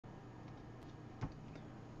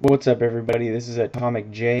What's up, everybody? This is Atomic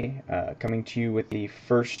J coming to you with the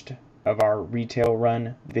first of our retail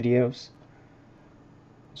run videos.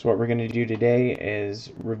 So what we're going to do today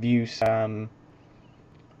is review some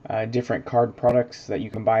different card products that you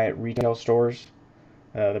can buy at retail stores.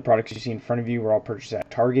 The products you see in front of you were all purchased at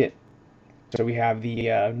Target. So we have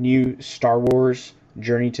the new Star Wars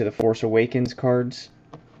Journey to the Force Awakens cards.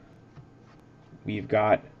 We've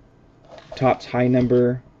got Topps High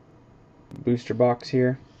Number booster box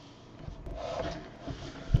here.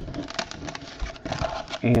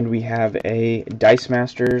 And we have a Dice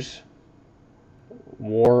Masters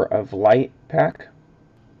War of Light pack.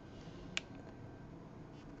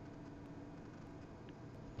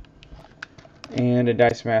 And a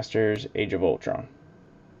Dice Masters Age of Ultron.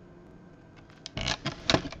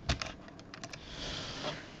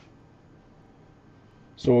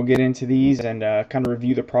 So we'll get into these and kind of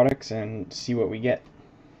review the products and see what we get.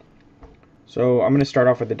 So I'm going to start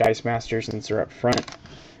off with the Dice Masters since they're up front.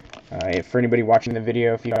 For anybody watching the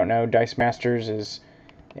video, if you don't know, Dice Masters is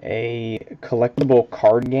a collectible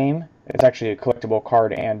card game. It's actually a collectible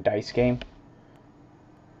card and dice game.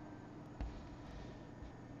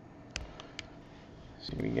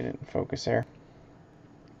 See if we can get it in focus there.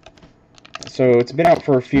 So it's been out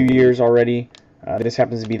for a few years already. This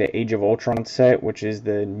happens to be the Age of Ultron set, which is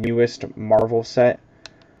the newest Marvel set.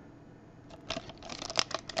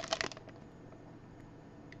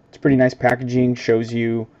 It's pretty nice packaging, shows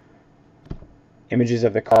you images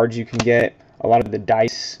of the cards you can get, a lot of the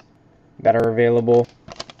dice that are available.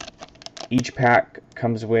 Each pack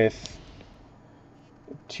comes with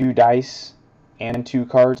 2 dice and 2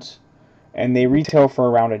 cards, and they retail for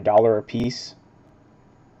around $1 a piece.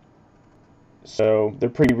 So they're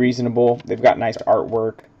pretty reasonable. They've got nice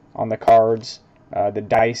artwork on the cards. The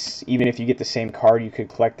dice, even if you get the same card, you could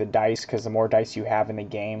collect the dice, because the more dice you have in the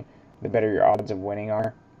game, the better your odds of winning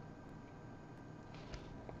are.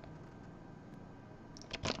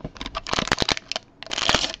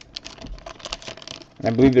 I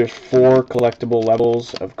believe there's 4 collectible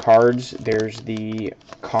levels of cards. There's the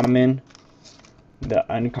common, the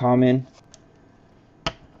uncommon,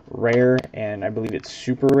 rare, and I believe it's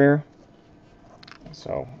super rare.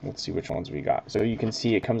 So let's see which ones we got. So you can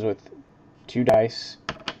see it comes with 2 dice.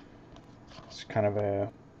 It's kind of a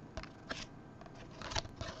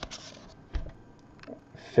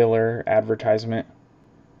filler advertisement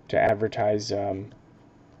to advertise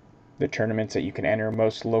the tournaments that you can enter.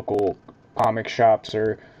 Most local comic shops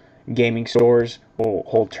or gaming stores will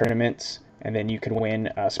hold tournaments, and then you can win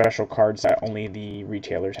special cards that only the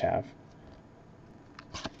retailers have.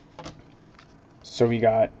 So we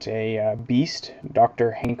got a Beast,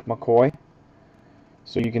 Dr. Hank McCoy.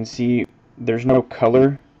 So you can see there's no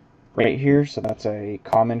color right here, so that's a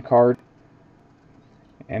common card.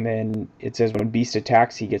 And then it says when Beast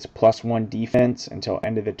attacks, he gets +1 defense until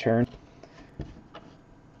end of the turn.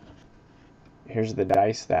 Here's the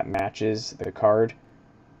dice that matches the card.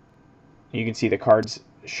 You can see the cards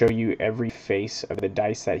show you every face of the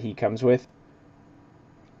dice that he comes with.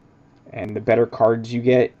 And the better cards you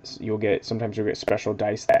get, sometimes you'll get special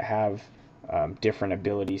dice that have different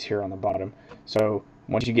abilities here on the bottom. So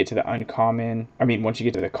once you get to the once you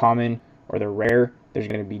get to the common or the rare, there's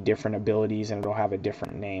going to be different abilities, and it'll have a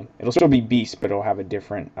different name. It'll still be Beast, but it'll have a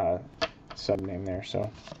different sub-name there. So.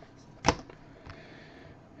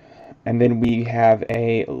 And then we have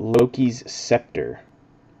a Loki's Scepter.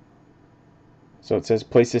 So it says,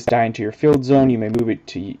 place this die into your field zone. You may move it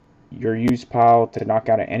to your use pile to knock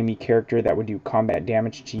out an enemy character that would do combat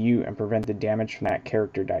damage to you and prevent the damage from that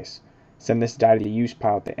character dice. Send this die to the use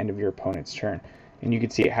pile at the end of your opponent's turn. And you can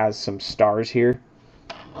see it has some stars here,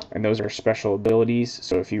 and those are special abilities.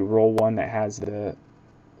 So if you roll one that has the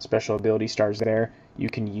special ability stars there, you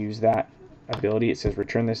can use that ability. It says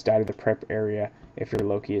return this die to the prep area if your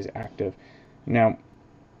Loki is active. Now,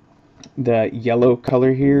 the yellow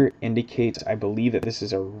color here indicates, I believe, that this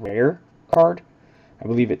is a rare card. I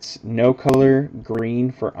believe it's no color,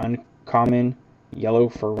 green for uncommon, yellow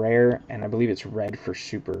for rare, and I believe it's red for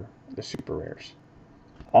the super rares.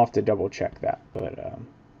 I'll have to double check that, but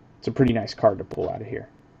it's a pretty nice card to pull out of here.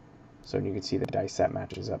 So you can see the dice that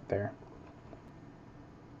matches up there.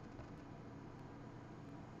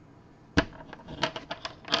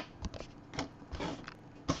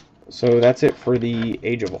 So that's it for the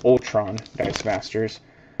Age of Ultron Dice Masters.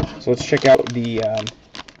 So let's check out the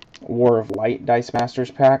War of Light Dice Masters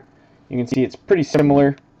pack. You can see it's pretty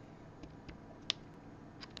similar.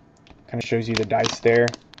 Kind of shows you the dice there.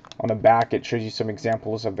 On the back it shows you some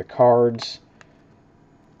examples of the cards.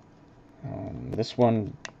 This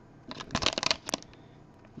one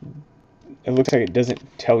it looks like it doesn't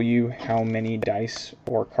tell you how many dice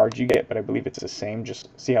or cards you get, but I believe it's the same. Just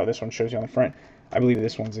see how this one shows you on the front. I believe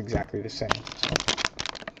this one's exactly the same.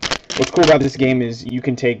 What's cool about this game is you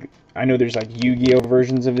can take, I know there's like Yu-Gi-Oh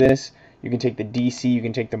versions of this. You can take the DC, you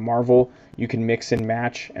can take the Marvel, you can mix and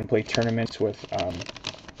match and play tournaments with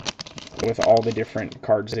all the different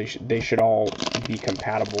cards. They should all be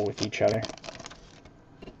compatible with each other.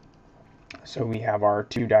 So we have our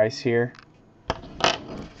 2 dice here.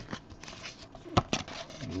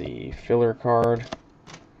 The filler card.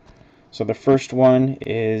 So the first one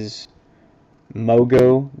is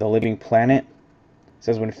Mogo, the Living Planet. It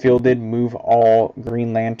says when fielded, move all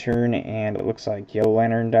Green Lantern and it looks like Yellow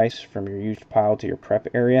Lantern dice from your used pile to your prep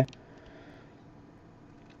area.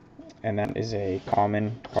 And that is a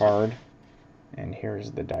common card. And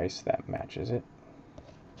here's the dice that matches it.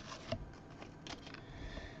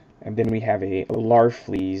 And then we have a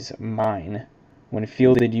Larfleeze Mine. When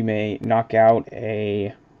fielded, you may knock out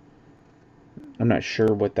a... I'm not sure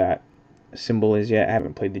what that symbol is yet. I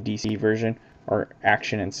haven't played the DC version. Or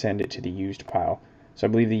action and send it to the used pile. So I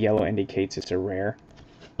believe the yellow indicates it's a rare.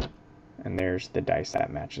 And there's the dice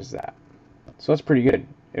that matches that. So that's pretty good.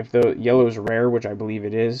 If the yellow is rare, which I believe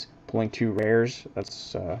it is, pulling 2 rares,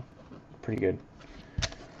 that's pretty good.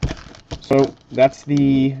 So that's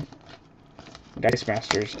the Dice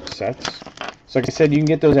Masters sets. So like I said, you can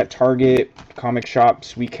get those at Target, comic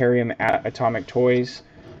shops. We carry them at Atomic Toys.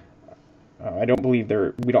 I don't believe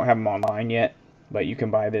we don't have them online yet, but you can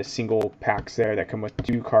buy the single packs there that come with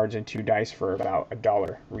 2 cards and 2 dice for about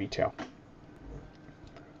 $1 retail.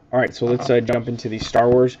 Alright, so let's jump into the Star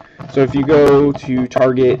Wars. So if you go to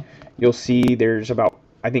Target, you'll see there's about,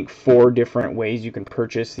 I think, 4 different ways you can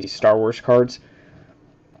purchase these Star Wars cards.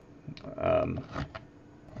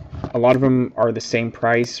 A lot of them are the same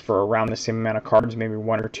price for around the same amount of cards, maybe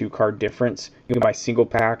 1 or 2 card difference. You can buy single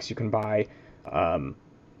packs, you can buy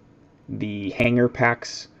the hanger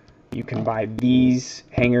packs. You can buy these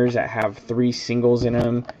hangers that have 3 singles in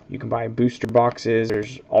them. You can buy booster boxes.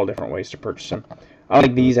 There's all different ways to purchase them. I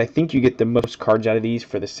like these. I think you get the most cards out of these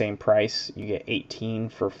for the same price. You get 18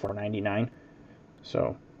 for $4.99.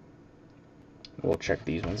 So we'll check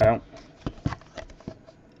these ones out.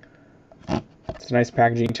 It's nice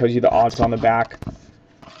packaging. It tells you the odds on the back.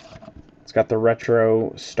 It's got the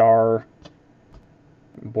retro star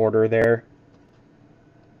border there.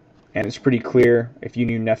 And it's pretty clear, if you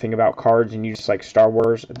knew nothing about cards and you just like Star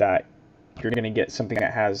Wars, that you're going to get something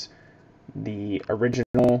that has the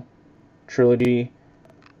original trilogy,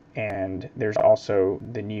 and there's also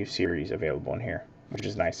the new series available in here, which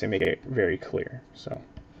is nice. They make it very clear. So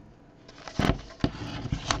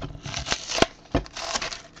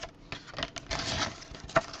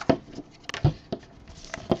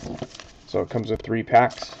it comes with 3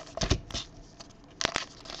 packs.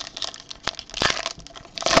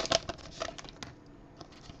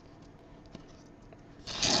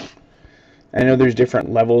 I know there's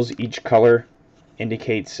different levels. Each color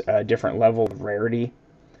indicates a different level of rarity.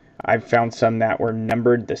 I've found some that were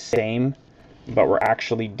numbered the same, but were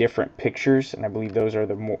actually different pictures, and I believe those are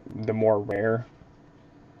the more rare.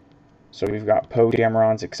 So we've got Poe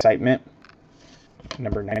Dameron's Excitement,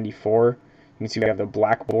 number 94. You can see we have the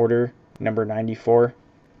black border, number 94.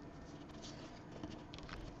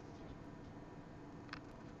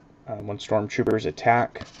 When Stormtroopers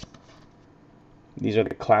Attack. These are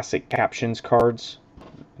the classic captions cards.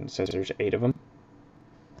 It says there's 8 of them.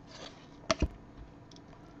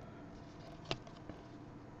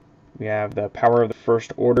 We have the Power of the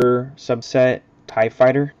First Order subset, TIE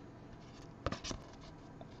Fighter.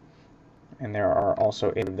 And there are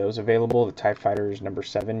also 8 of those available. The TIE Fighter is number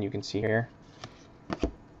 7, you can see here.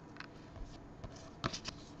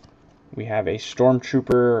 We have a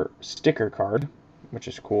Stormtrooper sticker card, which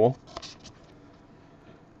is cool.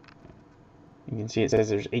 You can see it says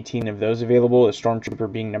there's 18 of those available, the Stormtrooper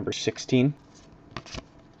being number 16.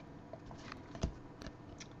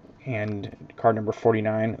 And card number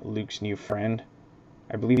 49, Luke's New Friend.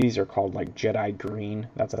 I believe these are called like Jedi Green.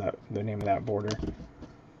 That's the name of that border.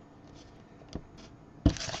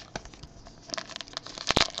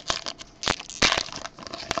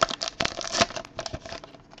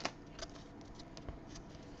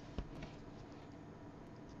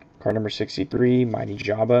 Card number 63, Mighty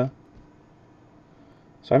Jabba.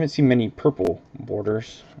 So I haven't seen many purple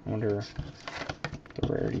borders. I wonder what the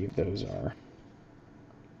rarity of those are.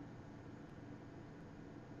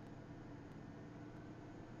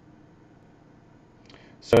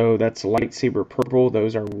 So that's lightsaber purple.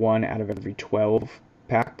 Those are 1 out of every 12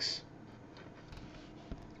 packs.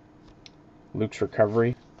 Luke's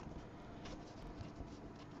Recovery.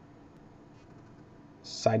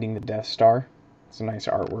 Sighting the Death Star. It's a nice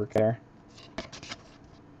artwork there.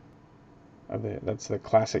 That's the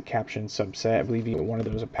classic caption subset. I believe you get one of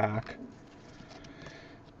those a pack.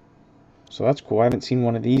 So that's cool. I haven't seen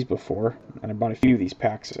one of these before, and I bought a few of these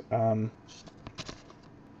packs.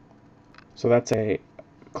 So that's a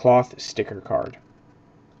cloth sticker card.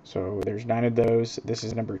 So there's 9 of those. This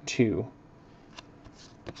is number 2,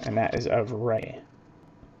 and that is of Rey.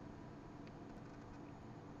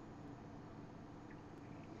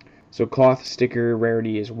 So cloth sticker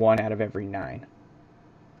rarity is 1 out of every 9.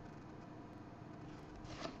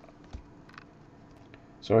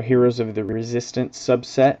 So Heroes of the Resistance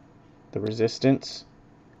subset. The Resistance.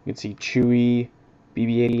 You can see Chewie,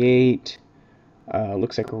 BB-88,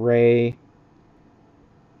 looks like Rey,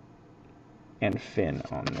 and Finn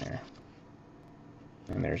on there.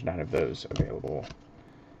 And there's 9 of those available.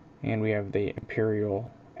 And we have the Imperial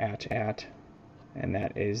AT-AT, and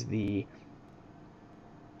that is the,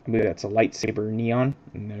 I believe that's a lightsaber neon,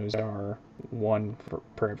 and those are 1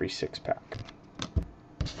 per every 6 pack.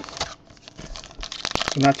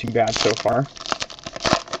 So not too bad so far.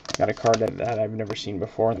 Got a card that I've never seen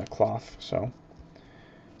before in the cloth. So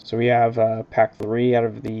we have pack 3 out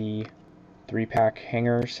of the 3-pack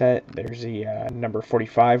hanger set. There's the number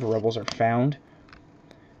 45, Rebels Are Found.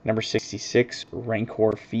 Number 66,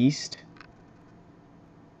 Rancor Feast.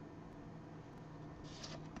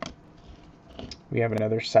 We have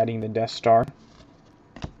another Sighting the Death Star.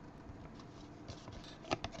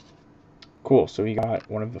 Cool, so we got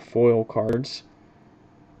one of the foil cards.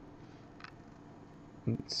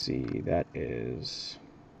 Let's see, that is...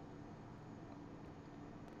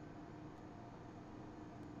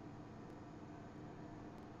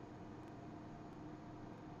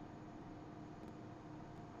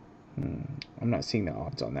 I'm not seeing the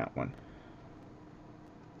odds on that one.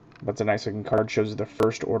 That's a nice looking card. Shows the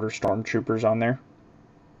First Order Stormtroopers on there.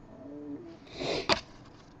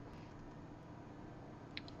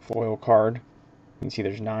 Foil card. You can see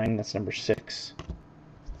there's 9. That's number 6.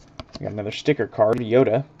 We got another sticker card,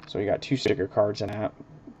 Yoda. So we got 2 sticker cards in that.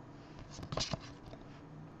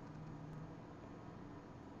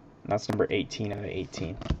 And that's number 18 out of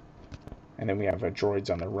 18. And then we have a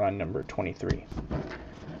Droids on the Run, number 23.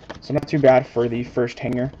 So not too bad for the first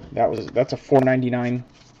hanger. That's a $4.99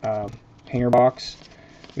 hanger box.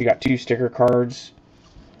 We got 2 sticker cards.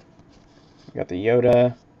 We got the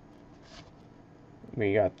Yoda.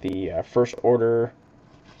 We got the First Order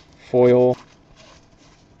foil.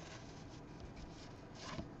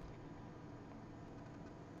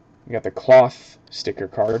 We got the cloth sticker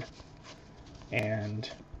card and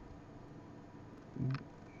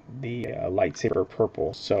the lightsaber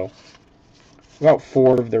purple. So about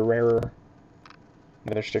 4 of the rarer,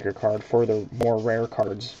 another sticker card, 4 of the more rare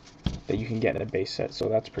cards that you can get in a base set. So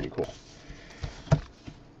that's pretty cool.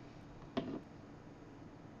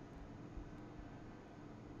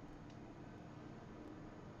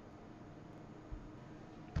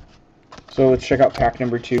 So let's check out pack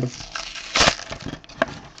number 2.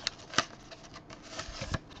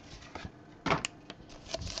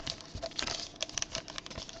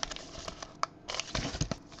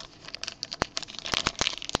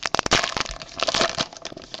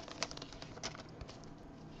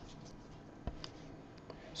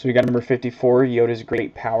 So we got number 54, Yoda's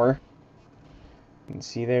Great Power. You can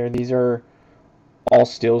see there, these are all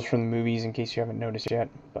stills from the movies in case you haven't noticed yet.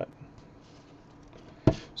 But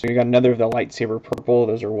so we got another of the lightsaber purple.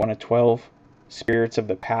 Those are 1 of 12. Spirits of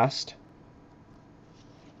the Past.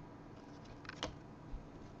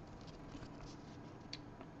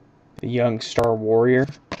 The Young Star Warrior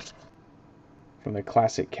from the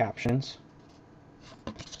classic captions.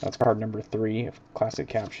 That's card number 3 of classic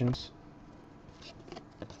captions.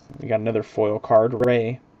 We got another foil card,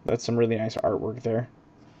 Rey. That's some really nice artwork there.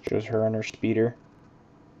 Shows her on her speeder.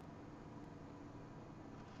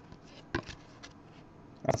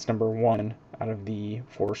 That's number 1 out of the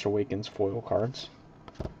Force Awakens foil cards.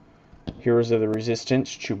 Heroes of the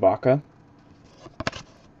Resistance, Chewbacca.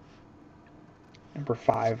 Number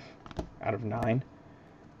 5 out of 9.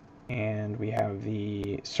 And we have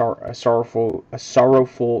the a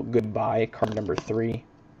sorrowful Goodbye, card number 3.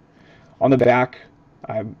 On the back,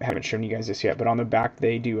 I haven't shown you guys this yet, but on the back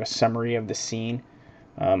they do a summary of the scene.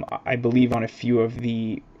 I believe on a few of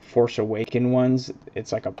the Force Awakens ones,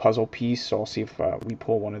 it's like a puzzle piece, so I'll see if we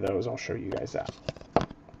pull one of those. I'll show you guys that.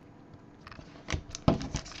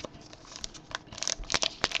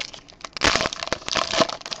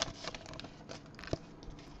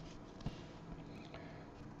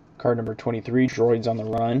 Card number 23, Droids on the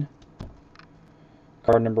Run.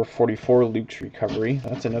 Card number 44, Luke's Recovery.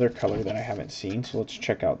 That's another color that I haven't seen, so let's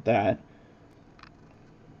check out that.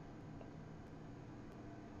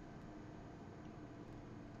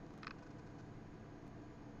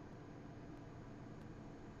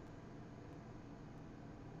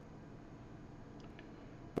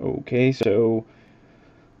 Okay, so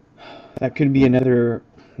that could be another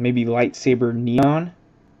maybe lightsaber neon.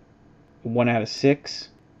 1 out of 6.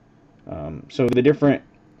 So the different,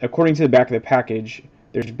 according to the back of the package,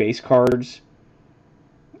 there's base cards,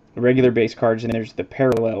 regular base cards, and there's the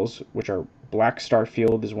parallels, which are Black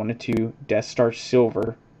Starfield is 1 of 2, Death Star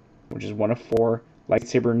Silver, which is 1 of 4,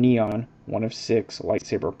 Lightsaber Neon, 1 of 6,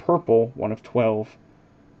 Lightsaber Purple, 1 of 12.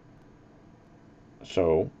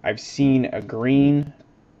 So I've seen a green,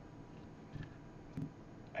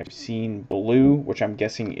 I've seen blue, which I'm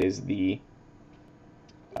guessing is the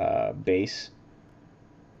base.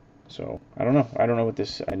 So I don't know what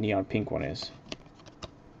this neon pink one is.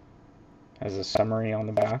 Has a summary on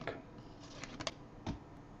the back.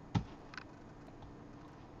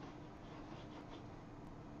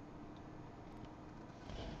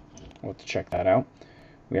 We'll have to check that out.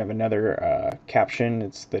 We have another caption.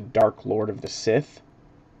 It's the Dark Lord of the Sith.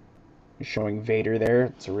 He's showing Vader there.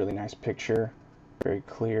 It's a really nice picture. Very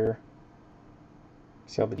clear.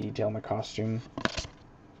 See all the detail in the costume.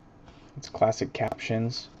 It's classic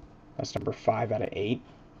captions. That's number 5 out of 8.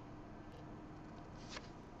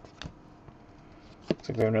 Looks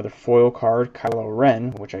like we have another foil card, Kylo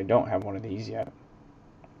Ren, which I don't have one of these yet.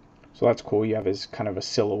 So that's cool. You have his kind of a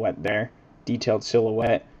silhouette there. Detailed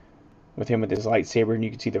silhouette with him with his lightsaber, and you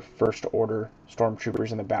can see the First Order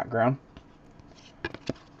stormtroopers in the background.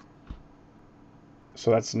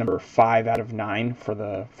 So that's number 5 out of 9 for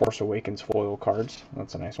the Force Awakens foil cards.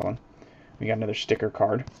 That's a nice one. We got another sticker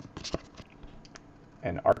card.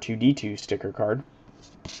 An R2-D2 sticker card.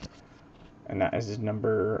 And that is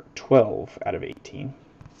number 12 out of 18.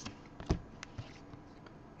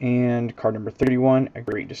 And card number 31, A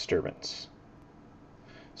Great Disturbance.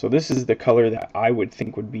 So this is the color that I would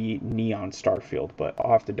think would be Neon Starfield, but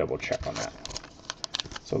I'll have to double check on that.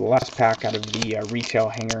 So the last pack out of the retail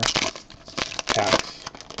hanger packs.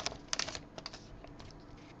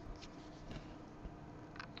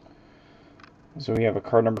 So we have a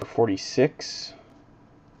card number 46,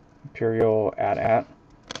 Imperial AT-AT.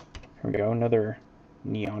 Here we go, another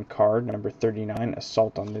neon card, number 39,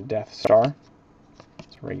 Assault on the Death Star.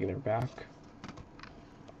 It's a regular back.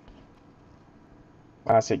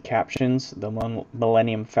 Classic captions, the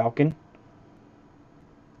Millennium Falcon.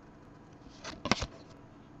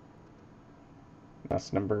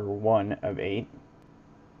 That's number 1 of 8.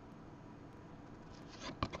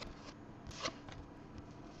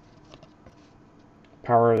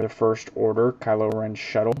 Power of the First Order, Kylo Ren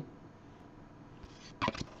Shuttle.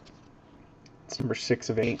 It's number 6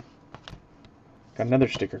 of 8. Got another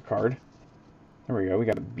sticker card. There we go. We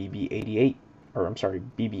got a BB-88. Or, I'm sorry,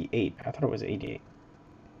 BB-8. I thought it was 88.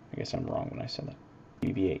 I guess I'm wrong when I said that.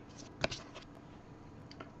 BB-8.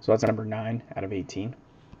 So that's number 9 out of 18.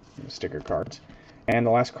 Sticker cards. And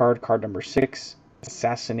the last card, card number 6,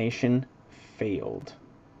 Assassination Failed.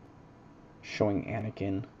 Showing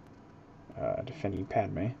Anakin defending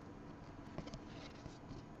Padme.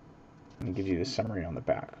 And gives you the summary on the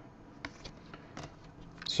back.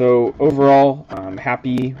 So overall, I'm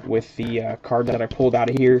happy with the card that I pulled out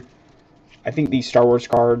of here. I think these Star Wars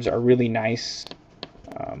cards are really nice.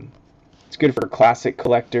 It's good for classic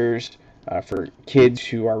collectors, for kids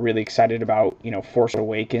who are really excited about, Force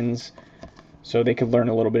Awakens. So they could learn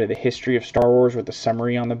a little bit of the history of Star Wars with the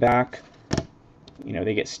summary on the back.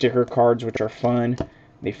 They get sticker cards, which are fun.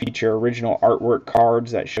 They feature original artwork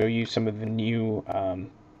cards that show you some of the new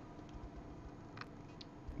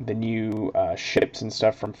ships and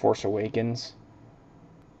stuff from Force Awakens,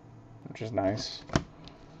 which is nice.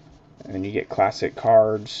 And then you get classic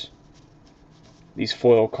cards. These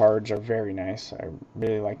foil cards are very nice. I'm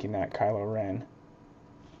really liking that Kylo Ren.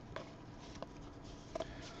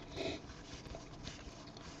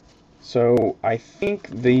 So I think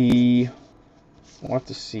we'll have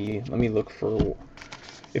to see. Let me look for,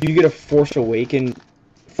 if you get a Force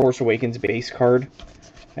Awakens base card,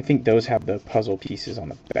 I think those have the puzzle pieces on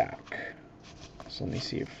the back. So let me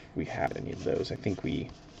see if we have any of those. I think we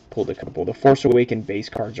pulled a couple. The Force Awakens base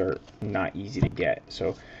cards are not easy to get.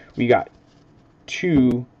 So we got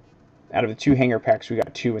 2 out of the 2 hanger packs. We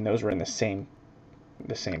got 2, and those were in the same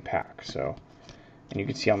pack. So, and you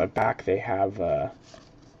can see on the back they have a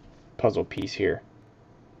puzzle piece here.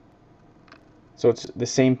 So it's the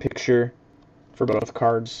same picture for both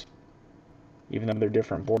cards. Even though they're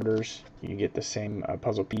different borders, you get the same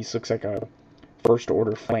puzzle piece. Looks like a First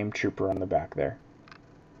Order Flame Trooper on the back there.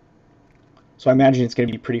 So I imagine it's going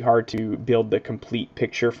to be pretty hard to build the complete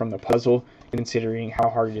picture from the puzzle, considering how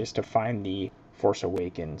hard it is to find the Force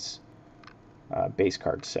Awakens base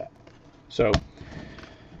card set. So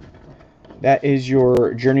that is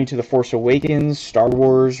your Journey to the Force Awakens Star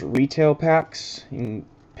Wars retail packs. You can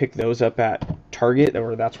pick those up at Target,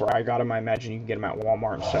 or that's where I got them. I imagine you can get them at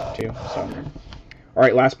Walmart and stuff too. So, all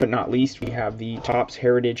right, last but not least, we have the Topps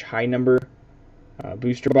Heritage High Number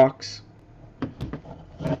booster box.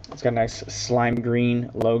 It's got a nice slime green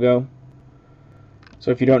logo. So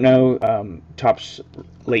if you don't know, Topps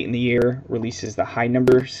late in the year releases the high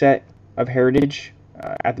number set of Heritage.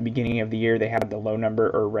 At the beginning of the year, they had the low number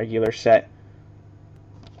or regular set.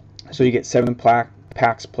 So you get 7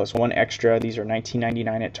 packs plus 1 extra. These are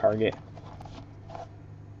 $19.99 at Target.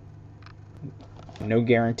 No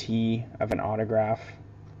guarantee of an autograph.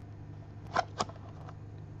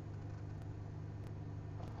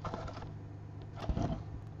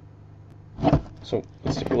 So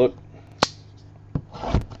let's take a look.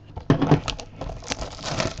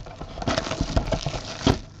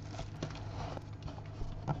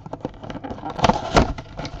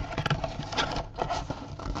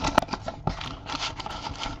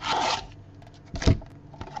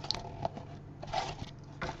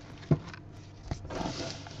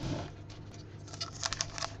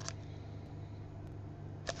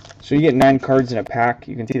 So you get 9 cards in a pack.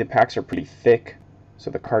 You can see the packs are pretty thick, so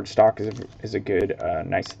the card stock is a good,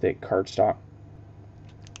 nice thick card stock.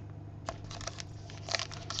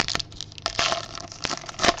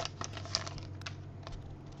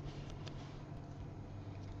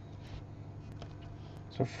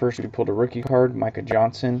 So first we pulled a rookie card, Micah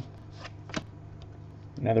Johnson.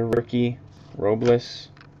 Another rookie, Robles.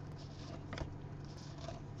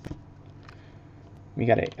 We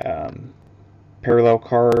got a parallel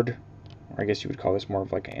card, or I guess you would call this more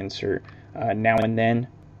of like an insert. Now and Then,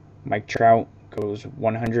 Mike Trout goes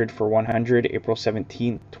 100 for 100, April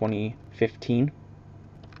 17th, 2015.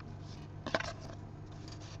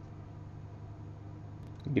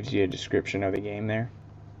 Gives you a description of the game there.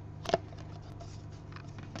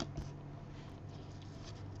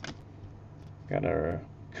 Got a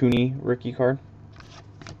Cooney rookie card,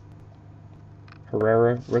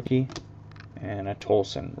 Herrera rookie, and a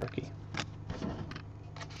Tolson rookie.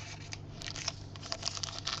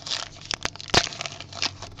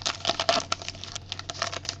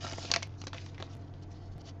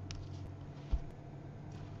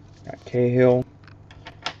 Got Cahill,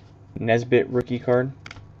 Nesbitt rookie card,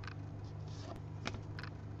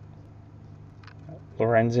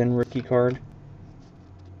 Lorenzen rookie card,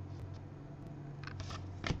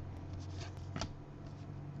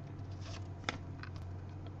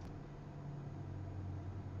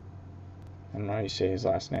 I don't know how you say his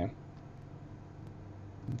last name,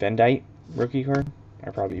 Vendite rookie card.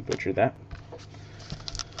 I probably butchered that.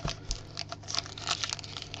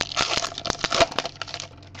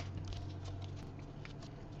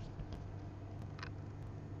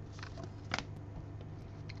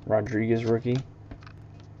 Rodriguez rookie,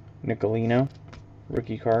 Nicolino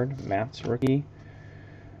rookie card, Matt's rookie.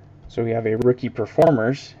 So we have a rookie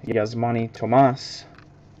performers, Yasmani Tomas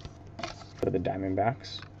for the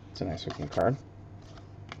Diamondbacks. It's a nice looking card.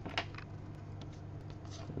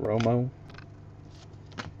 Romo.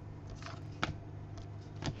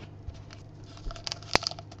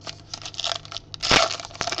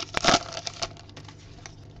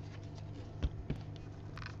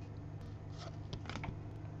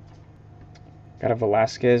 Got a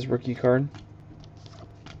Velasquez rookie card.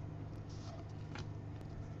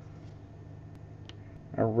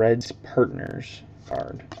 A Reds Partners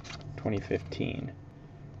card, 2015.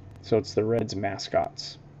 So it's the Reds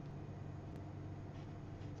mascots.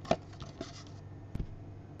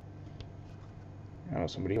 I know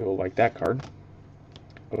somebody who will like that card.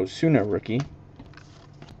 Osuna rookie.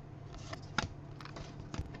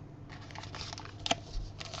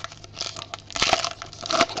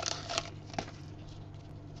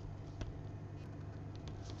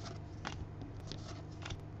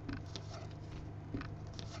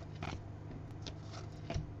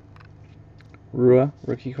 Rua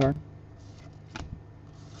rookie card.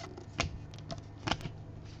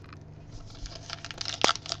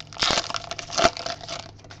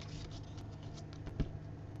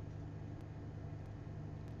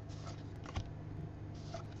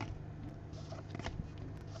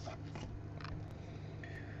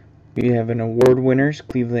 We have an award winners,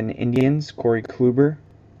 Cleveland Indians, Corey Kluber,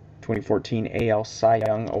 2014 AL Cy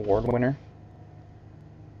Young Award winner.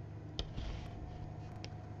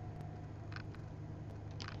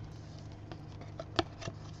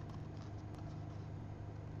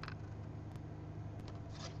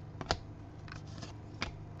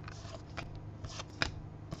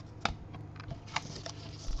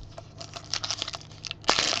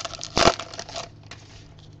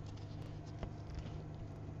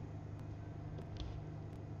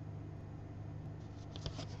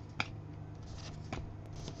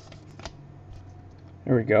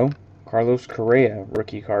 There we go. Carlos Correa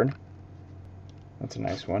rookie card. That's a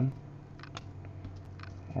nice one.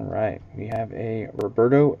 Alright, we have a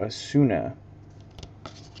Roberto Osuna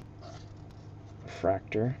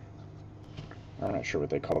refractor. I'm not sure what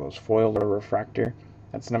they call those, foil or refractor.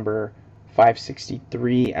 That's number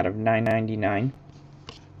 563 out of 999.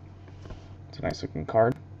 It's a nice looking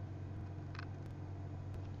card.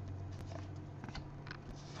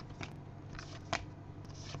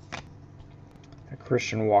 A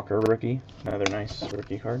Christian Walker rookie, another nice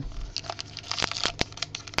rookie card.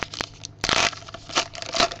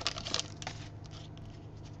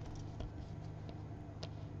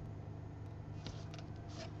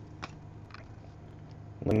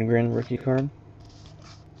 Lindgren rookie card.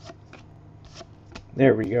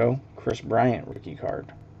 There we go. Chris Bryant rookie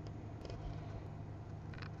card.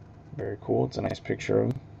 Very cool. It's a nice picture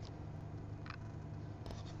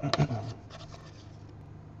of him.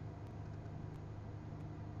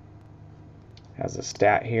 Has a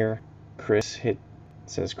stat here.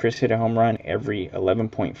 Says Chris hit a home run every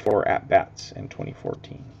 11.4 at-bats in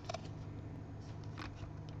 2014.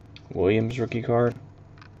 Williams rookie card.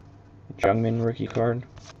 Jungmann rookie card.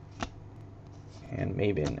 And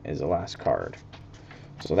Maben is the last card.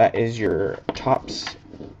 So that is your Topps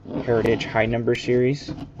Heritage High Number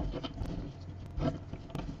Series.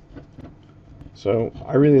 So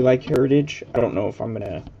I really like Heritage. I don't know if I'm going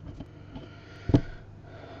to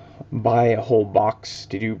buy a whole box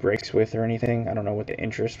to do breaks with or anything. I don't know what the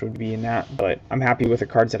interest would be in that, but I'm happy with the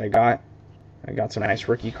cards that I got. I got some nice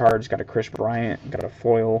rookie cards. Got a Chris Bryant. Got a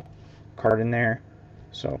foil card in there.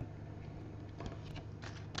 So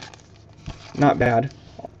not bad.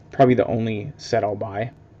 Probably the only set I'll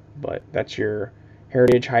buy, but that's your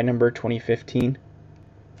Heritage High Number 2015.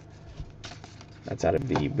 That's out of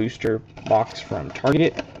the booster box from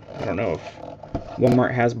Target. I don't know if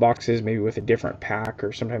Walmart has boxes maybe with a different pack,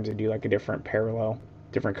 or sometimes they do like a different parallel,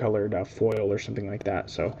 different colored foil or something like that.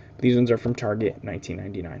 So these ones are from Target,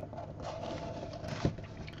 $19.99.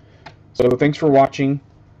 So thanks for watching.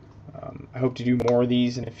 I hope to do more of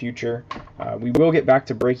these in the future. We will get back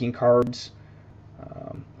to breaking cards,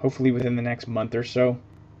 hopefully within the next month or so.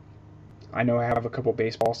 I know I have a couple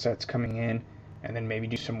baseball sets coming in, and then maybe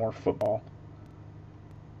do some more football.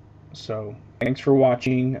 So thanks for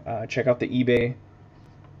watching. Check out the eBay.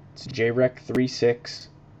 It's JREC36.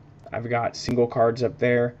 I've got single cards up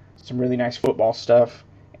there, some really nice football stuff,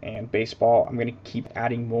 and baseball. I'm going to keep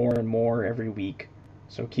adding more and more every week.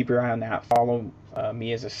 So keep your eye on that. Follow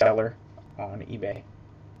me as a seller on eBay.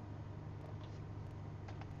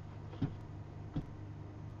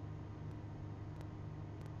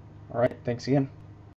 Alright, thanks again.